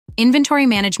Inventory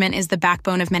management is the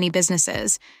backbone of many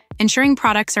businesses, ensuring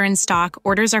products are in stock,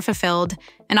 orders are fulfilled,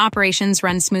 and operations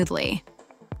run smoothly.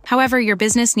 However, your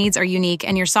business needs are unique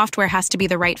and your software has to be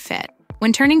the right fit.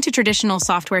 When turning to traditional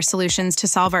software solutions to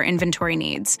solve our inventory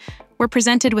needs, we're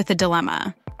presented with a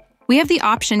dilemma. We have the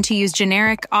option to use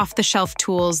generic, off-the-shelf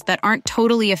tools that aren't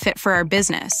totally a fit for our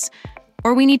business,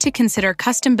 or we need to consider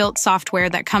custom-built software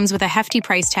that comes with a hefty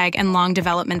price tag and long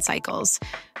development cycles.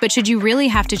 But should you really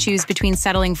have to choose between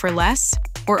settling for less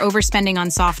or overspending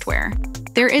on software?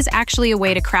 There is actually a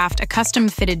way to craft a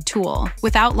custom-fitted tool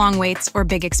without long waits or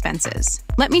big expenses.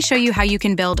 Let me show you how you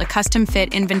can build a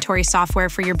custom-fit inventory software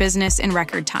for your business in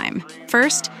record time.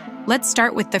 First, let's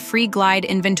start with the free Glide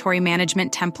inventory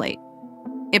management template.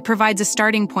 It provides a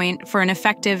starting point for an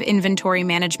effective inventory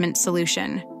management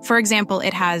solution. For example,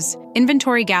 it has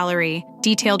inventory gallery,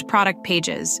 detailed product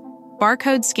pages,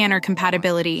 barcode scanner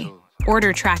compatibility,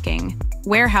 order tracking,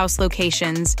 warehouse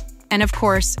locations, and of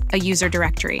course, a user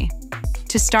directory.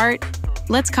 To start,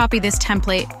 let's copy this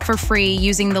template for free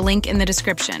using the link in the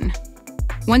description.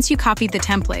 Once you copied the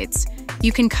templates,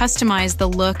 you can customize the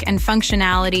look and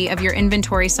functionality of your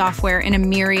inventory software in a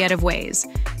myriad of ways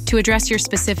to address your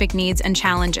specific needs and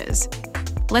challenges.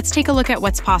 Let's take a look at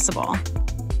what's possible.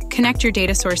 Connect your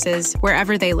data sources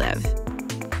wherever they live,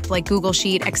 like Google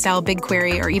Sheet, Excel,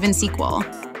 BigQuery, or even SQL.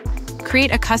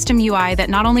 Create a custom UI that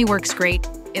not only works great,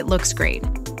 it looks great.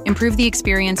 Improve the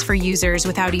experience for users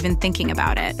without even thinking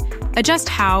about it. Adjust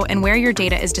how and where your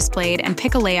data is displayed and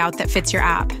pick a layout that fits your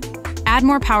app. Add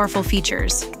more powerful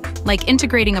features, like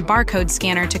integrating a barcode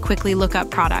scanner to quickly look up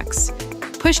products,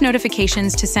 push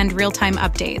notifications to send real-time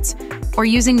updates, or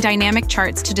using dynamic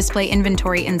charts to display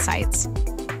inventory insights.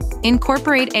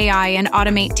 Incorporate AI and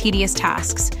automate tedious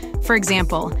tasks. For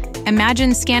example,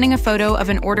 imagine scanning a photo of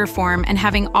an order form and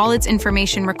having all its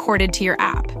information recorded to your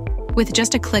app with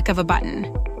just a click of a button.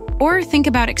 Or think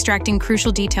about extracting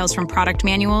crucial details from product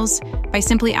manuals by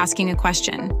simply asking a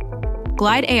question.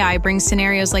 Glide AI brings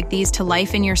scenarios like these to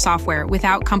life in your software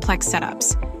without complex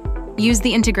setups. Use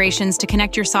the integrations to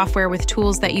connect your software with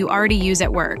tools that you already use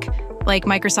at work, like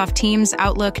Microsoft Teams,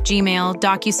 Outlook, Gmail,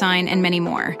 DocuSign, and many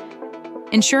more.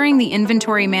 Ensuring the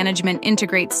inventory management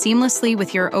integrates seamlessly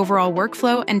with your overall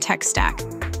workflow and tech stack.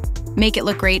 Make it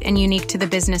look great and unique to the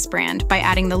business brand by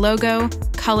adding the logo,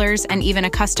 colors, and even a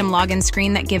custom login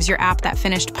screen that gives your app that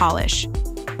finished polish.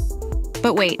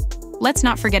 But wait, let's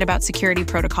not forget about security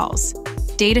protocols.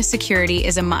 Data security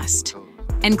is a must,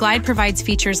 and Glide provides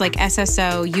features like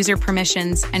SSO, user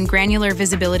permissions, and granular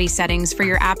visibility settings for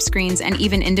your app screens and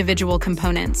even individual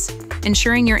components,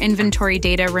 ensuring your inventory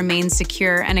data remains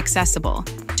secure and accessible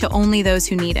to only those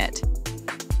who need it.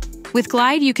 With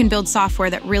Glide, you can build software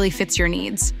that really fits your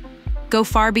needs. Go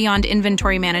far beyond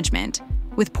inventory management,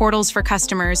 with portals for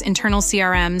customers, internal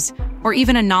CRMs, or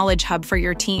even a knowledge hub for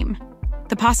your team.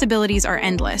 The possibilities are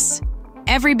endless.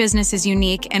 Every business is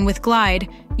unique, and with Glide,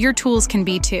 your tools can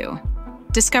be too.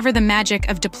 Discover the magic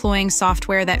of deploying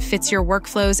software that fits your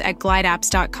workflows at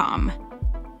glideapps.com.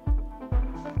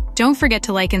 Don't forget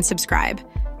to like and subscribe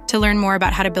to learn more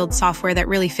about how to build software that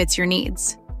really fits your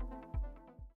needs.